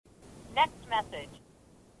Next message.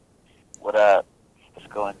 What up?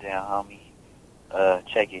 What's going down, homie?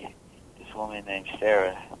 Check it. This woman named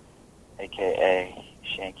Sarah, a.k.a.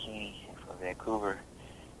 Shankini from Vancouver,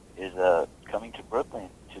 is coming to Brooklyn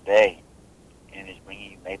today and is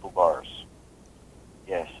bringing you maple bars.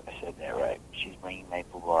 Yes, I said that right. She's bringing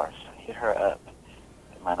maple bars. Hit her up.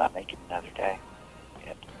 It might not make it another day.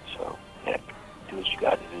 Yep. So, yep, do what you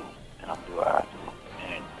got to do, and I'm doing what I do.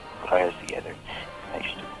 And put our heads together. Make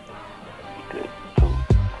sure be good food.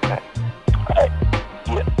 Okay. All right.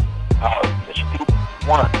 Yeah. That's your people.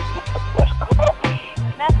 One. Let's go.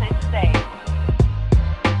 Message saved.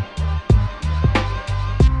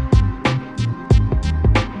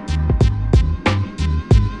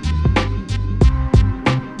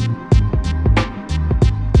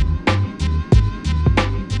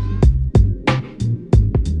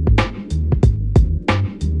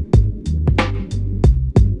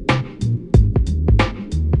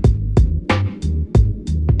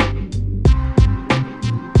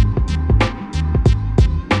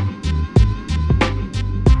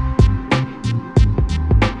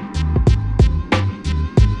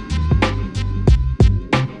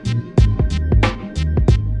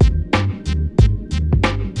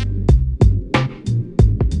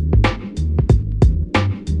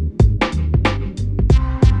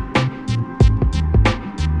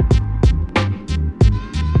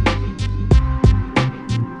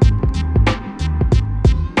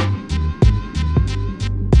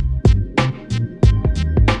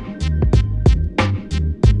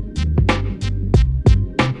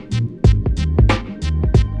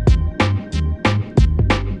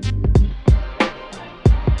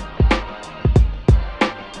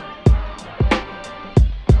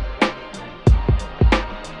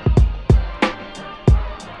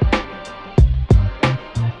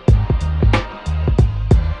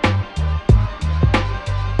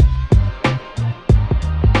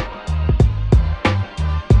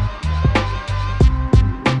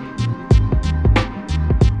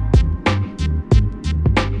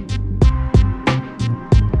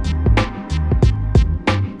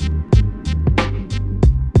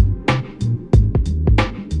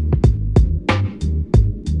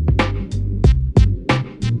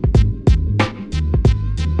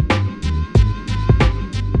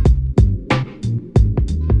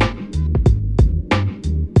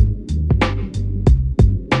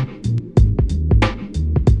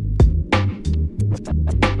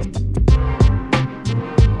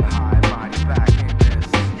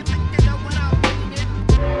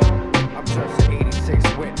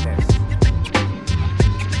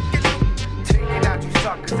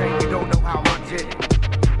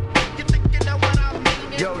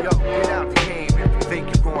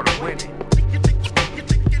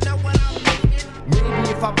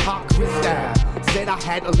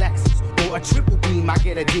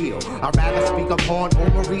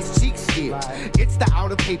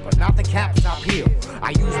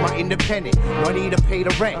 Money to pay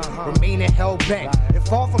the rent, remaining hell bent. And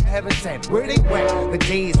fall from heaven sent, where they went? The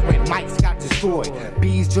days when mics got destroyed,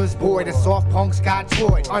 bees just bored, and soft punks got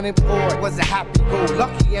toyed. Unemployed was a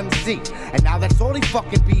happy-go-lucky MC, and now that's all they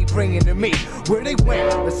fucking be bringing to me. Where they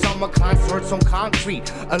went? The summer concerts on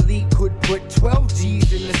concrete. Elite could put 12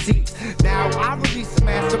 G's in the seats. Now I release a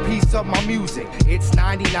masterpiece of my music. It's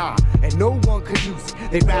 99, and no one could use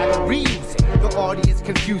it. They'd rather reuse it. The audience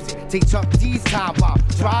confusing. Take Chuck D's time while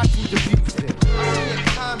try to diffuse it.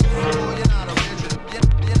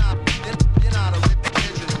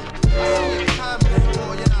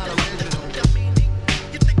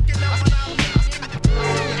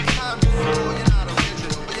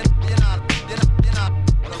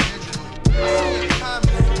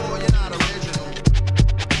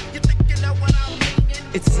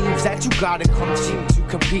 It seems that you gotta come cheap to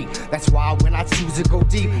compete. That's why when I choose to go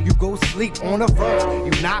deep, you go sleep on a verse.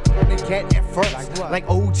 You're not gonna get it first. Like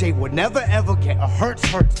OJ would never ever get a hurts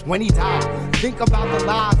when he died. Think about the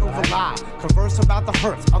lies over lies. Converse about the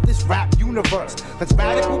hurts of this rap universe. Cause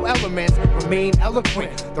radical elements remain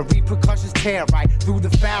eloquent. The repercussions tear right through the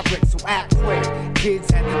fabric, so act quick.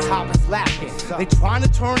 Kids at the top is laughing. They trying to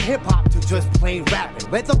turn hip hop to just plain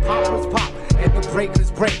rapping. Let the poppers pop and the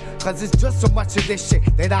breakers break. Cause it's just so much of this shit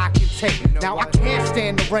that I can take. Now I can't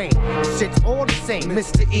stand the rain. This shit's all the same.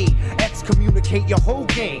 Mr. E, excommunicate your whole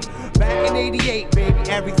game. Back in 88, baby,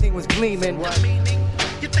 everything was gleaming.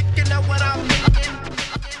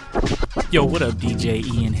 Yo, what up, DJ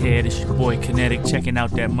Ian Head? It's your boy Kinetic, checking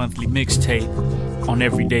out that monthly mixtape on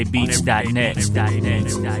everydaybeats.net.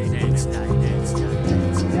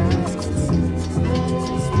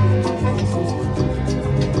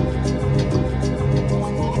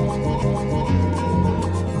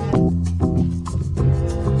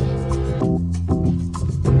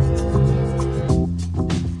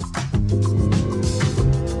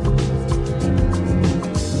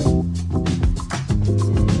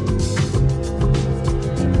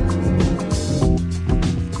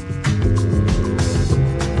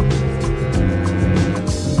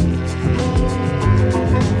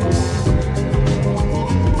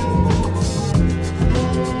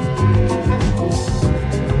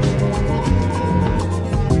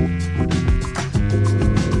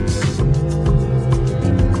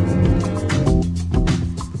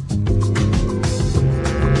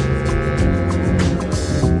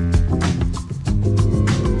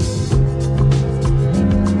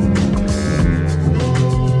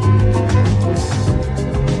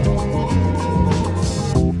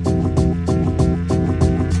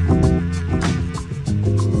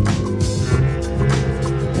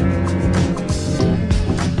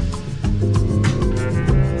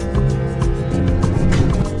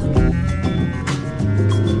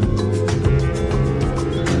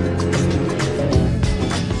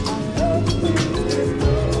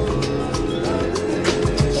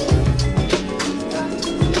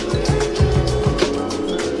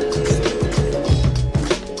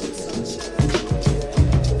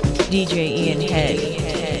 DJ Ian Head.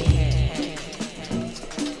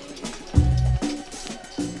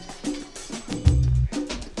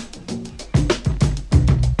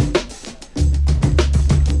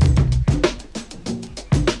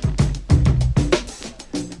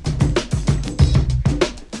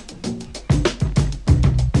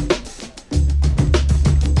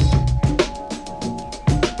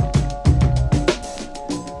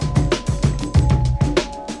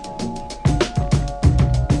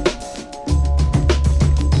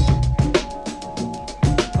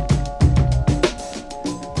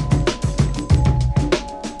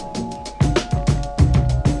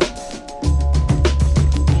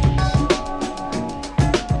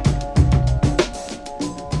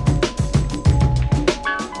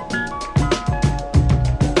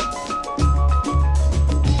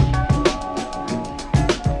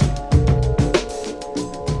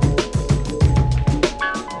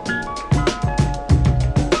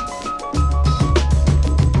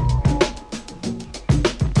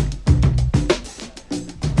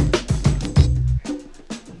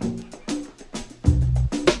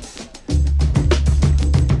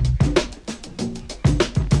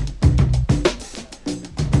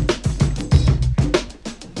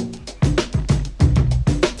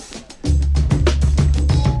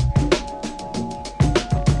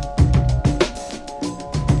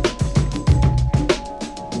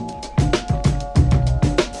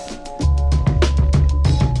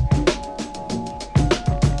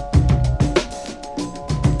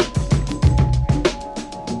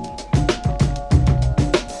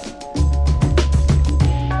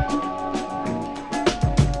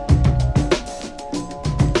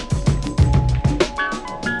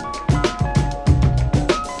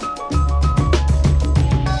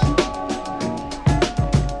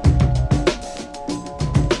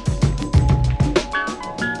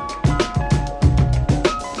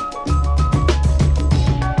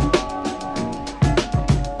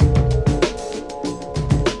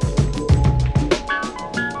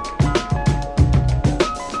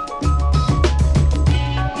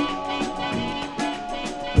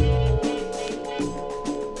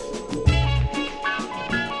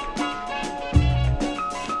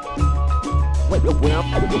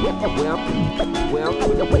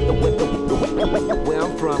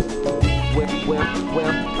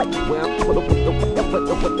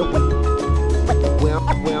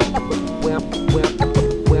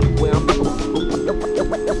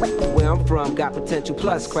 Got potential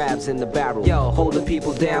plus crabs in the barrel. Yo, holding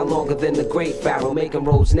people down longer than the great pharaoh, making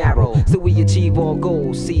roads narrow. So we achieve all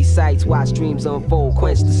goals, see sights, watch dreams unfold,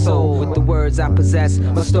 quench the soul. With the words I possess,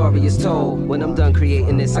 my story is told. When I'm done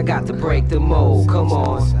creating this, I got to break the mold. Come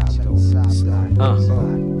on.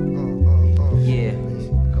 Yeah.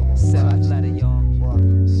 Letter, y'all.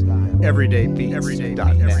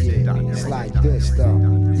 Everydaybeats.net. It's like this though.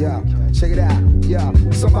 Yeah, check it out. Yeah,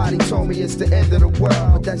 somebody told me it's the end of the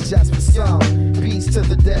world, but that's just for some. Peace to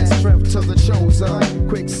the dead, strength to the chosen.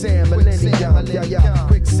 Quicksand millennium, yeah.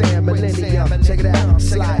 Quicksand millennium. Check it out.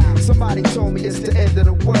 Slide. Somebody told me it's the end of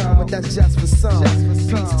the world, but that's just for some.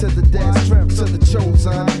 Peace to the dead, strength to the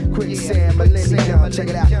chosen. Quicksand millennium. Check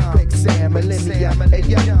it out. Quicksand millennium. Hey,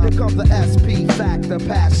 yeah, here comes the SP Factor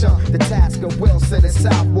Passion. The task of Wilson and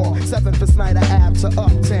Southwark. 7th is Snyder Ave to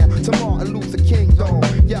Uptown to Martin Luther King Dome.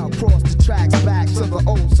 Yeah, cross the tracks back to the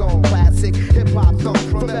ozone. Classic hip-hop thump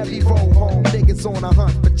from every road home. Niggas on a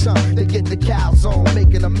hunt for chunk. They get the cow zone,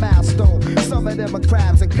 making a milestone. Some of them are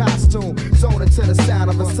crabs in costume. Zoning to the sound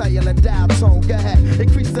of a cellular dial tone. Go ahead,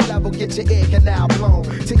 increase the level, get your ear canal blown.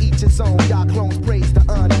 To each his own, y'all clones praise the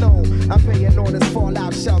unknown. I'm paying on this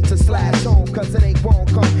fallout shelter / home, cause it ain't won't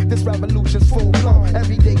come. This revolution's full blown.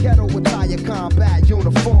 Everyday ghetto attire, combat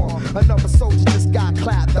uniform. Another soldier just got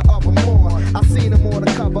clapped, the other more. I seen him on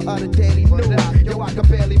the cover of the Daily News. Yo, I can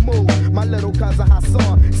barely move. My little cousin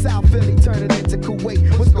Hassan, South Philly turning into Kuwait.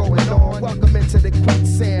 What's going on? Welcome into the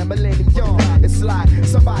quicksand millennium. It's like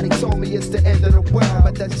somebody told me it's the end of the world,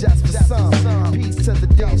 but that's just for some. Peace to the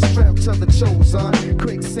dead, strength to the chosen.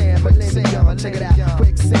 Quicksand millennium. Check it out.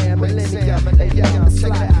 Quicksand millennium. It's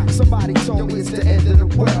like somebody told me it's the end of the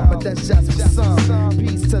world, but that's just for some.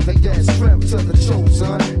 Peace to the dead, strength to the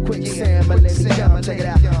chosen. Quicksand millennium. Check it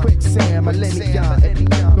out. Quicksand millennium.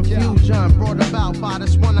 Confusion brought about by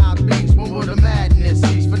this one-eyed beast. When will the madness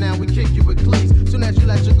cease? For now we kick you with cleats. Soon as you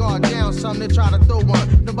let your guard down, some they try to throw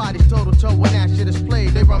one. Nobody's toe-to-toe when that shit is played.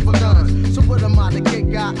 They run for guns. So what am I, the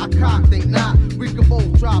kid guy? I cock, think not. We can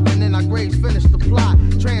both drop and then our graves finish the plot.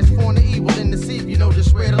 Transform the evil and deceive you. Know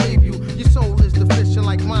just where to leave you. Your soul is deficient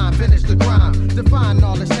like mine. Finish the crime. Define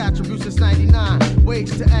all its attributes. It's 99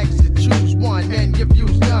 ways to exit. Choose one and your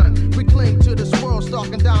view's done. We cling to this world,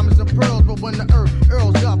 stalking diamonds and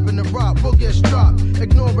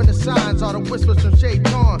whispers from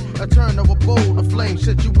Shaitan, a turn of a bold, a flame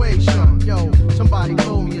situation. Yo, somebody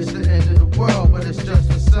told me it's the end of the world, but it's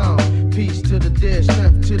just for some. Peace to the dead,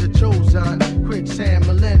 strength to the chosen. Quicksand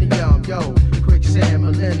millennium, yo, quicksand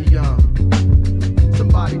millennium.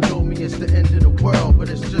 Somebody told me it's the end of the world, but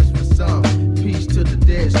it's just for some. Peace to the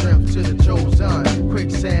dead, strength to the chosen.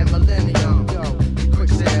 Quicksand millennium, yo,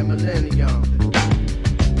 quicksand millennium.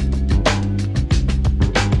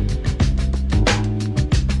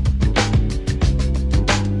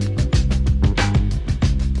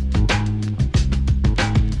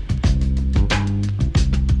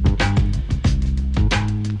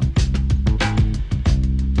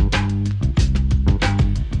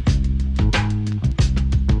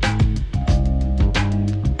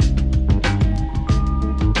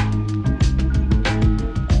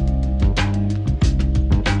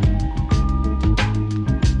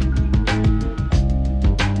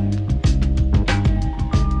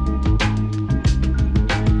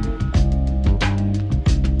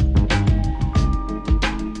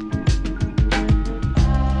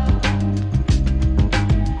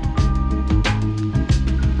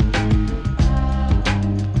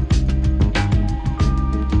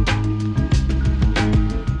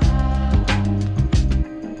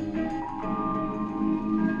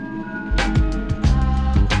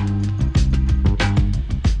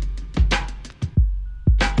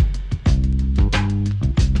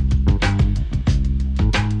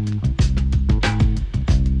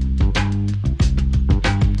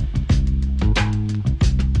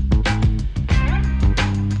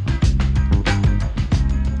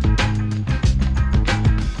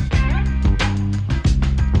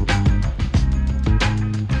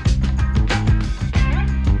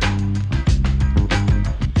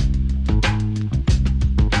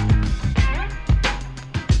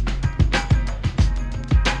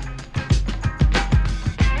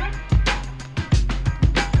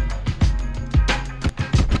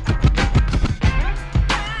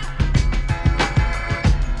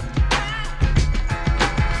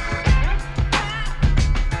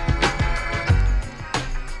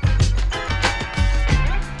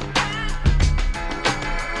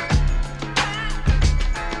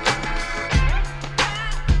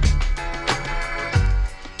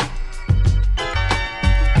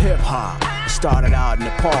 Started out in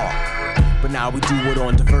the park, but now we do it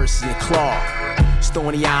on Diversity and Clark.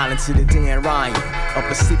 Stony Island to the Dan Ryan,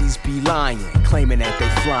 upper cities be lying, claiming that they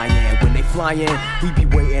fly in. When they fly in, we be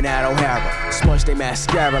waiting at O'Hara. Smudge they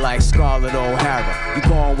mascara like Scarlett O'Hara. You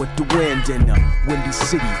gone with the wind in the windy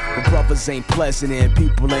city, where brothers ain't pleasant and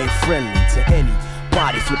people ain't friendly to any.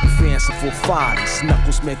 Body flipping fanciful follies.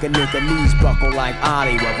 Knuckles make a nigga knees buckle like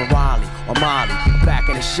Ali, whether Raleigh or Molly. Back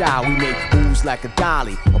in the shower, we make moves like a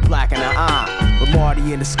dolly or black in the eye. With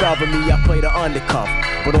Marty and Discover Me, I play the undercover.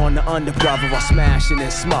 But on the undercover, I smashing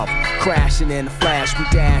and smother. Crashing in the flash, we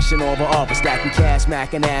dashing over others. Stacking cash,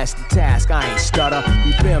 macking ass the task. I ain't stutter,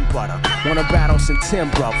 we been butter. Wanna battle some Tim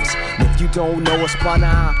brothers. And if you don't know us by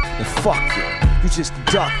now, then fuck you. You just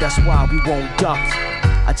a duck, that's why we won't duck you.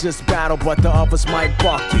 I just battle, but the others might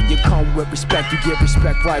buck you. You come with respect, you get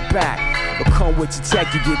respect right back. But come with your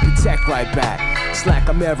tech, you get the tech right back. It's like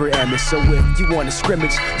I'm ever Emmett, so if you want to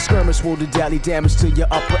scrimmage, the skirmish will do deadly damage to your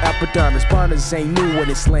upper epidermis. Burners ain't new in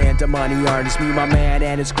this land of money earners. Me, my man,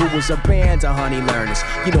 and his crew was a band of honey learners.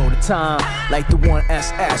 You know the time, like the one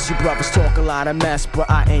SS. You brothers talk a lot of mess, but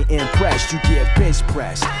I ain't impressed. You get bench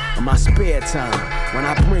pressed in my spare time when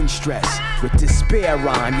I bring stress with this spare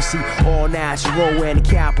rhyme. You see, all natural and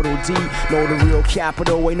a capital D. No, the real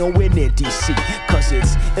capital ain't nowhere near DC. Cause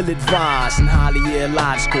it's ill-advised and highly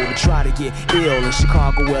illogical to try to get ill in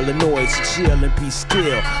Chicago, Illinois, to chill and be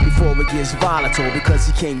still before it gets volatile, because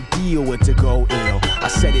you can't deal with to go ill. I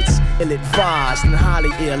said it's ill-advised and highly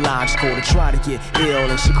illogical to try to get ill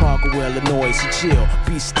in Chicago, Illinois, to chill,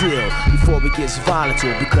 be still before it gets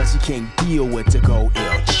volatile, because you can't deal with to go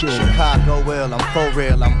ill. Chill. Chicago ill, I'm for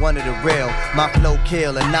real, I'm one of the real. My flow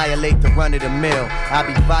kill, annihilate the run of the mill. I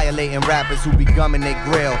be violating rappers who be gumming their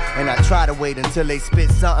grill, and I try to wait until they spit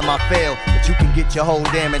something I fail. But you can get your whole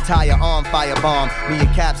damn entire arm firebomb. Me and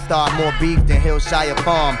Cap Star, more beef than Hillshire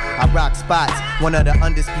Farm. I rock spots, one of the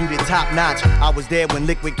undisputed top notch. I was there when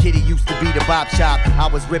Liquid Kitty used to be the bop shop. I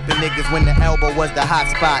was ripping niggas when the elbow was the hot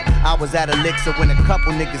spot. I was at Elixir when a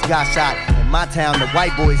couple niggas got shot. And my town, the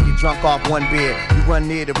white boys get drunk off one beer. You run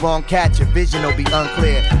near the wrong cat, your vision will be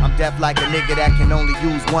unclear. I'm deaf like a nigga that can only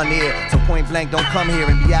use one ear. So point blank, don't come here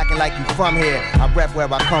and be acting like you from here. I rep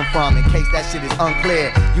where I come from in case that shit is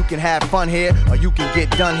unclear. You can have fun here or you can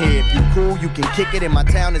get done here. If you cool, you can kick it in my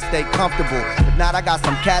town and stay comfortable. If not, I got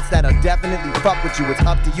some cats that'll definitely fuck with you. It's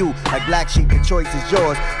up to you. Like Black Sheep, the choice is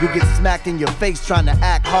yours. You get smacked in your face trying to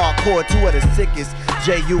act hardcore. Two of the sickest,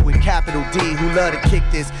 J.U. and Capital D, who love to kick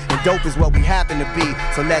this. And dope is what we happen to be.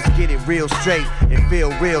 So let's get it real straight and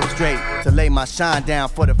feel real straight. To lay my shine down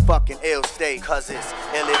for the fucking ill state. Cause it's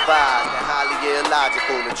ill-advised and highly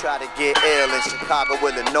illogical to try to get ill in Chicago,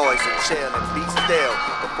 Illinois. So chill and be still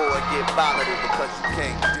before it get volatile, because you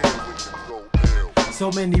can't deal with it. So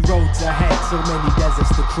many roads ahead, so many deserts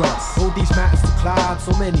to cross. All these mountains to climb,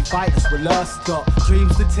 so many fighters with lust. Got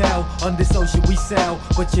dreams to tell, on this ocean we sail.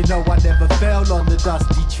 But you know I never fell on the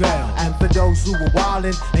dusty trail. And for those who were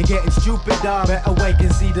wildin' and getting stupid dumb, better wake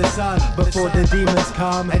and see the sun before the demons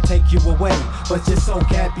come and take you away. But your soul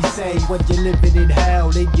can't be saved when you're living in hell,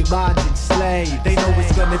 in your mind enslaved. They know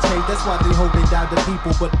it's gonna change, that's why they holding down the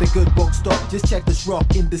people. But the good won't stop, just check this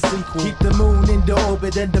rock in the sequel. Keep the moon in the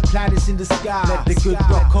orbit and the planets in the sky. Let the good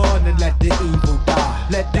rock on and let the evil die.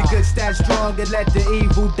 Let the good stand strong and let the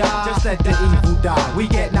evil die. Just let the evil die. We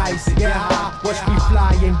get nice and get high. Watch me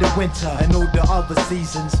fly in the winter and all the other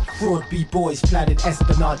seasons. Fraud B-boys planning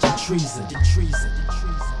espionage and treason.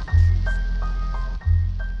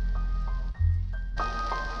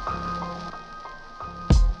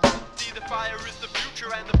 See, the fire is the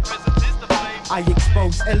future and the present is the flame. I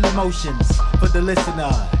expose ill emotions for the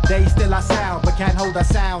listener. They still our sound, but can't hold our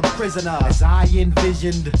sound prisoner. As I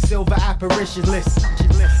envisioned silver apparitions, listen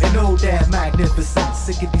in all their magnificence.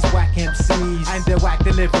 Sick of these whack MCs and their whack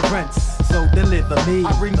deliverance. So deliver me.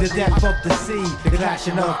 I bring the depth of the sea, the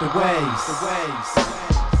clashing of the waves.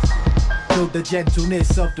 Feel the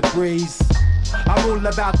gentleness of the breeze. I'm all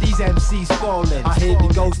about these MCs falling. I hear the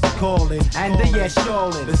ghosts calling and the yes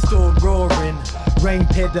shawling. The storm roaring, rain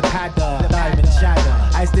pitter patter, diamond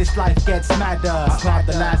shatter. As this life gets madder, I climb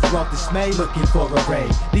the ladder of dismay, looking for a ray.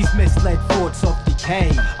 These misled thoughts of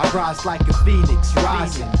decay. I rise like a phoenix,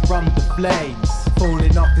 rising from the flames.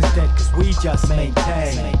 Falling off this dead, cause we just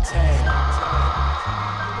maintain.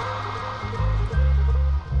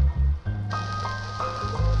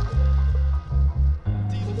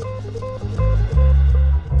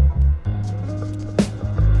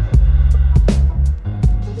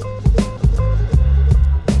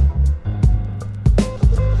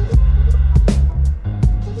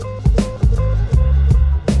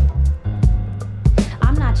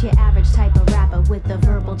 Your average type of rapper with the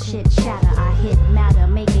verbal chit chatter. I hit matter,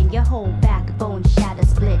 making your whole backbone shatter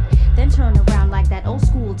split. Then turn around like that old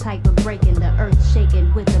school type of breaking, the earth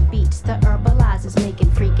shaking with the beats. The herbalizers making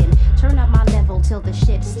freaking. Turn up my level till the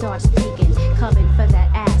shit starts peaking. Coming for that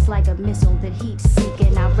ass like a missile that heat's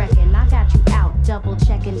seeking. I reckon I got you out, double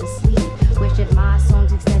checking the sleeve. Wishing my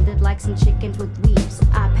songs extended like some chickens with weaves.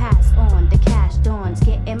 I pass on the cash dawns,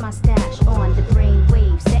 getting my stash on the brain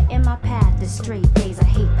waves, setting my path to straight days. I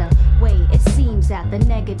hate the way it seems that the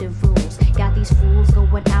negative rules got these fools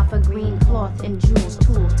going out for green cloth and jewels.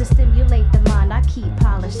 Tools to stimulate the mind, I keep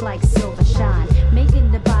polished like silver shine,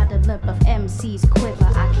 making the bottom lip of MCs quiver.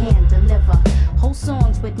 I can deliver whole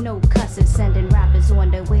songs with no cusses, sending rappers on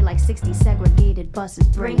their way like 60 segregated buses.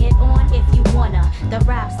 Bring it on if you wanna, the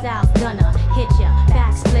rap style's gonna hit ya,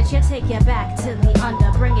 back split ya, take ya back to the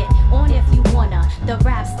under. Bring it on if you wanna, the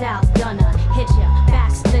rap style's gonna hit ya,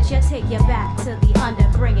 back split ya, take ya back to the under.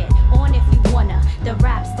 Bring it on if you wanna, the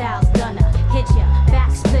rap style's gonna hit ya,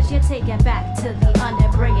 back split ya, take ya back to the under.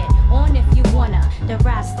 Bring it on if you wanna, the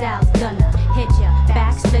rap style's gonna hit ya,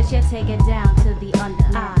 back split ya, take it down to the under.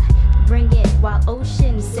 I bring it while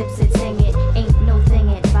ocean sips it, sing it, ain't no thing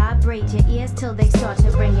it. Vibrate your ears till they start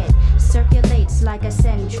to ring it. Circulates like a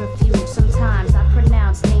centrifuge. Sometimes I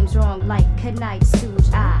pronounce names wrong like Kanite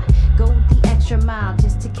Suge. I go the extra mile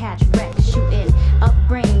just to catch wreck, shooting up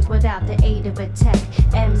brains without the aid of a tech.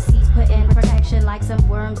 MCs put in protection like some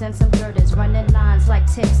worms and some girders, running lines like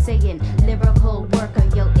tips saying lyrical worker,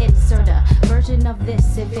 yo insert a version of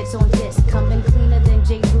this if it's on disc, coming cleaner than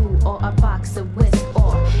J. Rue or a box of whisk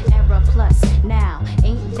or Error Plus. Now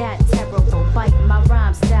ain't that terrible? Bite my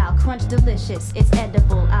rhyme style, crunch delicious, it's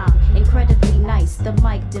edible. I'm incredibly nice, the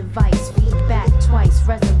mic device, feedback twice,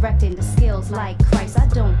 resurrecting the skills like Christ. I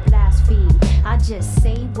don't blaspheme, I just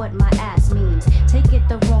say what my ass means. Take it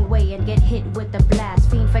the wrong way and get hit with the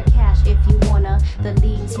blaspheme for cash if you wanna. The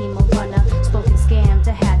lead team a runner, spoken scam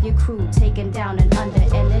to have your crew taken down and under.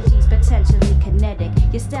 Energy's potentially kinetic,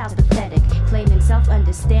 your style's pathetic, claiming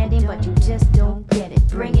self-understanding but you just don't get it.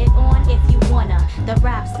 Bring it on if you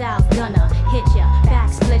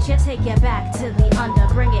take you back to the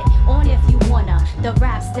under. Bring it on if you wanna. The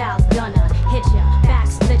rap style's gonna hit ya, back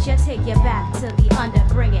split ya, take you back to the under.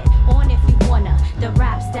 Bring it on if you wanna. The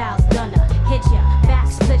rap style's gonna hit ya, back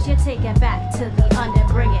split ya, take you back to the under.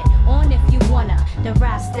 Bring it on if you wanna. The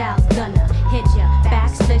rap style's gonna hit ya, back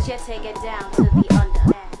split ya, take it down to the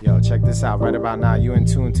under. Yo, check this out. Right about now, you in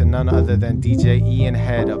tune to none other than DJ Ian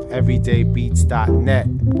Head of EverydayBeats.net.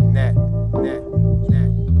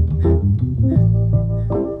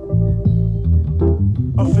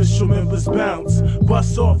 Official members bounce,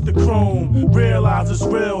 bust off the chrome. Realize it's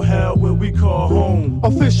real hell where we call home.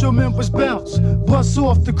 Official members bounce, bust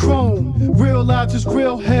off the chrome. Realize it's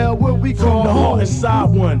real hell where we call home. From the heart inside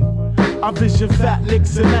one. I vision fat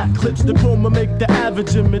licks and that clips. The chroma make the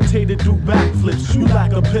average imitator do backflips. You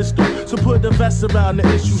lack a pistol, so put a vest around the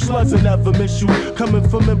issue. Slugs will never miss you. Coming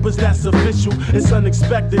from members that's official. It's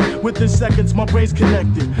unexpected. Within seconds, my brain's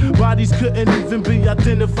connected. Bodies couldn't even be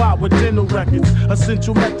identified with dental records.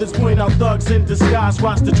 Essential methods point out thugs in disguise.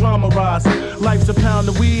 Watch the drama rise. Life's a pound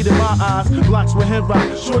of weed in my eyes. Blocks with head rock,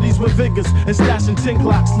 shorties with vigors, and stashing 10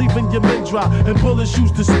 Glocks, leaving your men drop. And bullets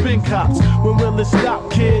used to spin cops. When will it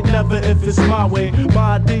stop, kid? Never if it's my way.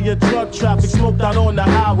 My idea, drug traffic, smoked out on the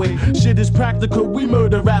highway. Shit is practical, we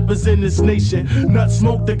murder rappers in this nation. Nuts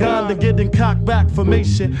smoke the gun to getting cocked back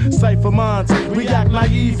formation. Cypher minds, react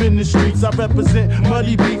naive in the streets. I represent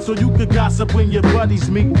muddy beats so you could gossip when your buddies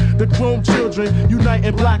meet. The chrome children, unite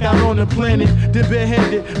and black out on the planet. Then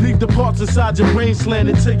barehanded, leave the parts inside your brain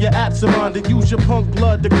slanted till your absent-minded. Use your punk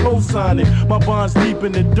blood to co-sign it. My bond's deep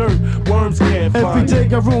in the dirt, worms can't find Every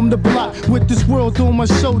day I roam the block with this world on my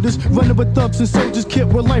shoulders. Running with thugs and soldiers,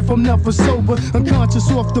 kid with life, I'm never sober. Unconscious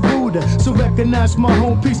off the Buddha, so recognize my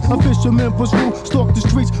home piece. Official members rule, stalk the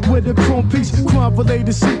streets with a chrome piece.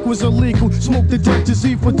 Crime-related sequels illegal. Smoke the Dutchess,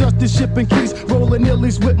 evil, dust the shipping keys. Rolling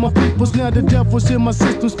illies with my peoples. Now the devil's in my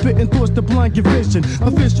system, spitting thoughts to blind your vision.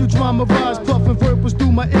 Official drama rise, puffing verbals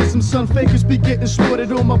through my isms. Son fakers be getting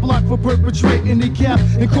slaughtered on my block for perpetrating the cap.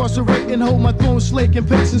 Incarcerating, hold my throne, slaking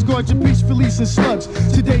patience. Guard your peace, releasing slugs.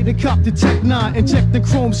 Today they cop the Tech 9 and check the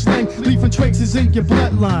chrome slang, leaving traces in your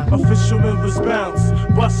bloodline. Official members bounce,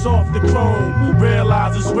 bust off the chrome.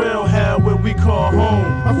 Realize it's real hell where we call home.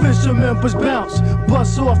 Official members bounce,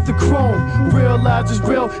 bust off the chrome. Realize it's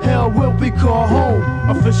real hell where we call home.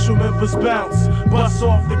 Official members bounce, bust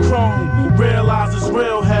off the chrome. Realize it's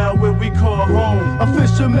real hell where we call home.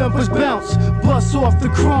 Official members bounce, bust off the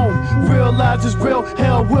chrome. Realize it's real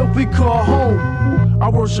hell where we call home. I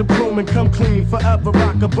worship chrome and come clean. Forever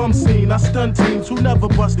rock a bum scene. I stun teams who never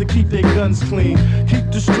bust to keep their guns clean. Keep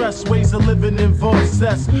the stress, ways of living involve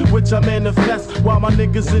cess, which I manifest while my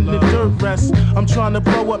niggas in the dirt rest. I'm trying to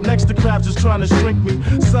blow up next to crabs just trying to shrink me.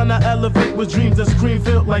 Son, I elevate with dreams that scream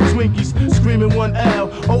filled like Twinkies. Screaming 1L,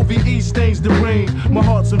 OVE stains the rain. My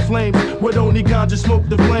heart's in flames, with only ganja smoke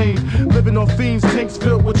the flame. Living on fiends, tanks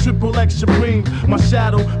filled with triple X Supreme. My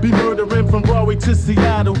shadow be murdering from Broadway to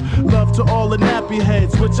Seattle. Love to all the nappy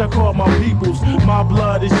heads, which I call my peoples. My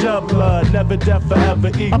blood is your blood, never death, forever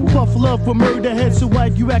equal. I puff love for murder heads, so why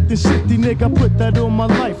you acting shifty, nigga? I put that on my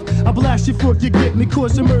life. I blast you for you get me,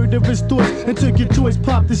 causing murderous thoughts until your joints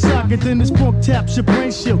pop the socket. Then this funk taps your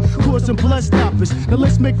brain shield, causing blood stoppers. Now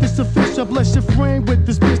let's make this official. Bless your frame with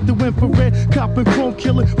this pistol infrared, copping chrome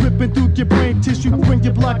killer, ripping through your brain tissue. Bring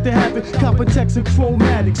your block to habit, copping text and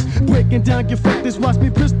chromatics, breaking down your factors. Watch me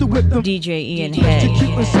pistol whip them. DJ Ian Head. You're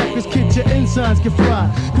keeping suckers, kid, your enzymes get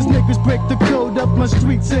fried. Cause niggas break the code up my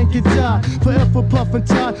streets and get die. Forever puff and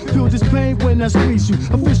tie, feel this pain when I squeeze you.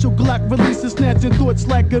 Official Glock releases, snatching thoughts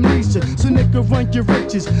like amnesia. So nigga run your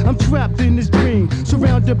riches, I'm trapped in this dream.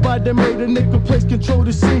 Surrounded by the murder, nigga place control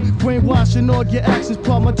the scene. Brainwashing all your actions,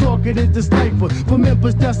 part my target is the sniper. For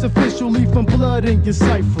members that's official, leaving blood in your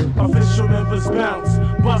cipher. Official members bounce,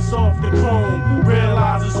 bust off the chrome.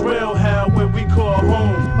 Realize it's real hell where we call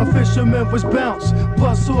home. Official members bounce,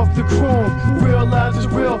 bust off the chrome. Realize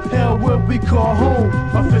it's real hell where we call home.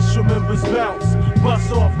 Official members bounce,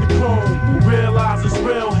 bust off the chrome. Realize it's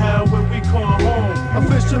real hell where we call home.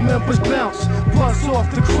 Official members bounce, bust off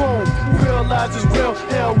the chrome. Realize it's real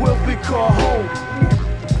hell where we call home.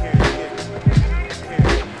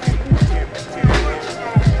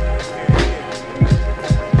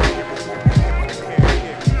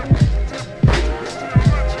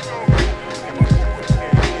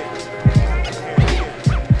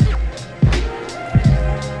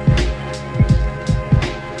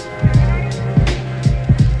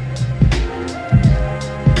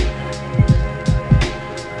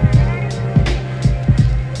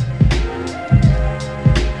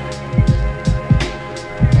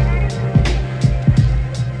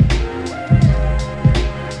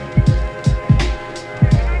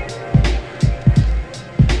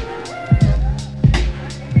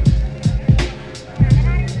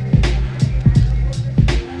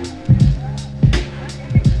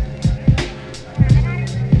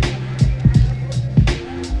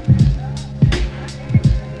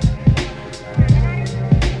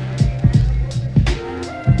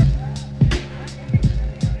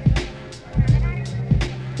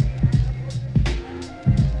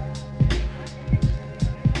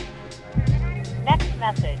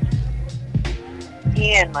 Message.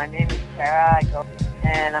 Ian, my name is Sarah.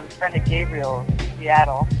 And I'm a friend of Gabriel in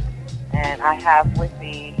Seattle. And I have with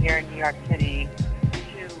me here in New York City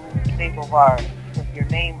 2 maple bars with your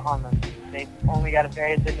name on them. They've only got a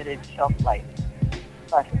very limited shelf life.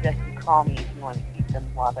 So I suggest you call me if you want to keep them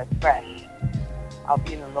while they're fresh. I'll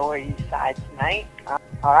be in the Lower East Side tonight.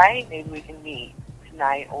 All right? Maybe we can meet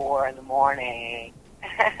tonight or in the morning.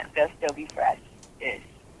 They'll still be fresh.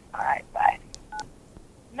 All right, bye.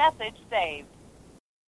 Message saved.